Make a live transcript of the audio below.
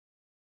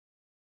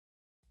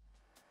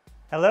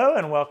Hello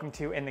and welcome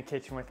to In the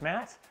Kitchen with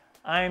Matt.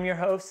 I am your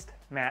host,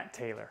 Matt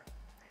Taylor.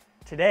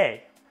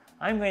 Today,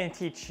 I'm going to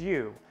teach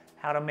you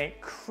how to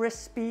make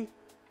crispy,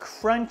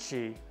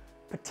 crunchy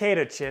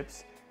potato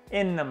chips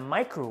in the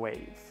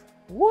microwave.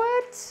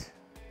 What?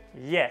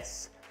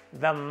 Yes,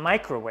 the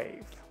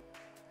microwave.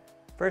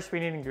 First, we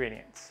need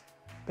ingredients.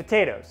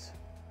 Potatoes.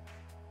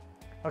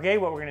 Okay,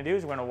 what we're going to do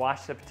is we're going to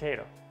wash the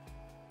potato.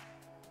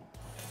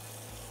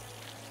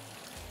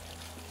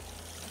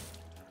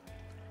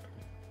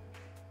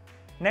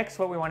 Next,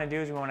 what we want to do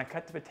is we want to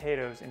cut the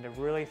potatoes into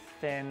really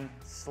thin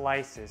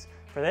slices.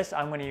 For this,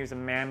 I'm going to use a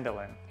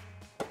mandolin.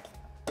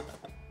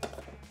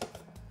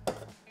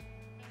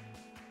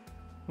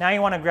 Now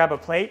you want to grab a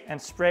plate and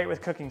spray it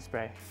with cooking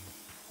spray.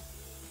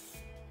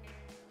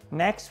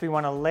 Next, we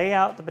want to lay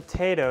out the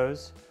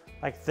potatoes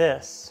like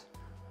this.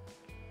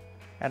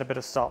 Add a bit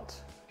of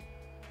salt.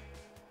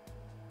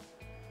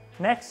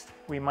 Next,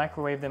 we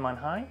microwave them on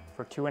high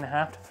for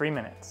 2.5 to 3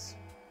 minutes.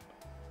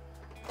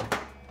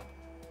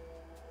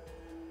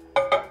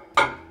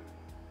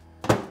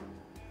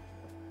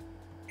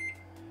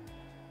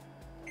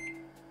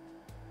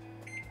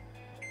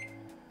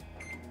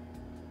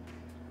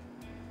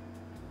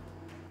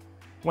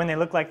 When they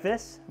look like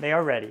this, they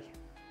are ready.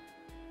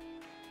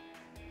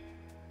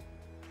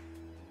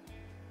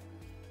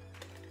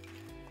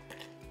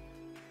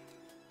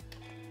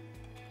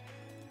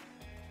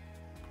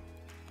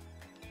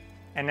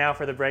 And now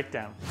for the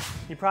breakdown.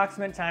 The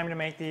approximate time to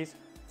make these,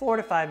 4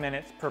 to 5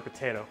 minutes per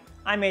potato.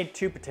 I made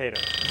 2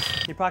 potatoes.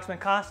 The approximate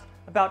cost,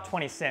 about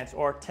 20 cents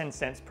or 10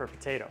 cents per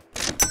potato.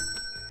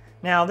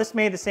 Now this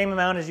made the same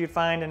amount as you'd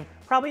find in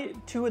probably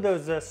 2 of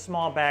those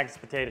small bags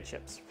of potato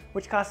chips,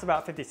 which cost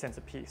about 50 cents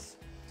a piece.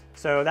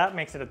 So that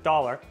makes it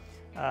 $1.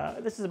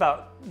 This is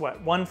about,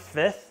 what,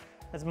 1/5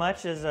 as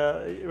much as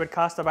it would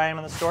cost to buy them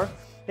in the store.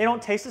 They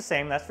don't taste the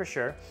same, that's for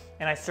sure,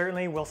 and I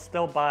certainly will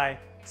still buy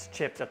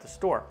chips at the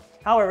store.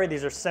 However,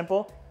 these are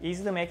simple,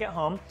 easy to make at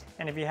home,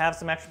 and if you have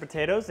some extra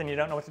potatoes and you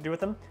don't know what to do with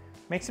them,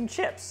 make some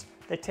chips.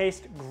 They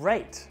taste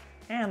great,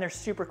 and they're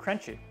super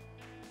crunchy.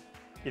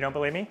 You don't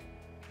believe me?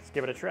 Let's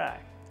give it a try.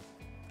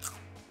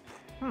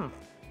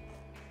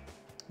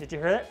 Did you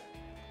hear it?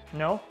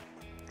 No?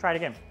 Try it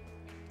again.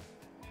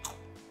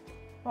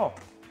 Oh,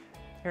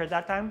 hear it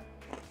that time?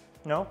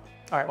 No?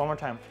 All right, one more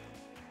time.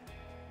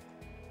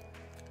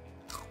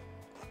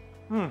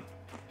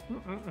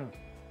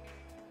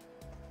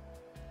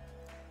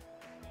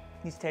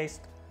 These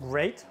taste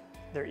great,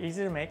 they're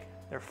easy to make,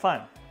 they're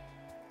fun.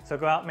 So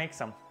go out and make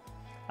some.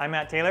 I'm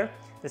Matt Taylor.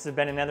 This has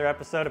been another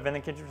episode of In the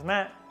Kitchen with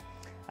Matt.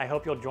 I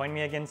hope you'll join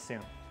me again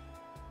soon.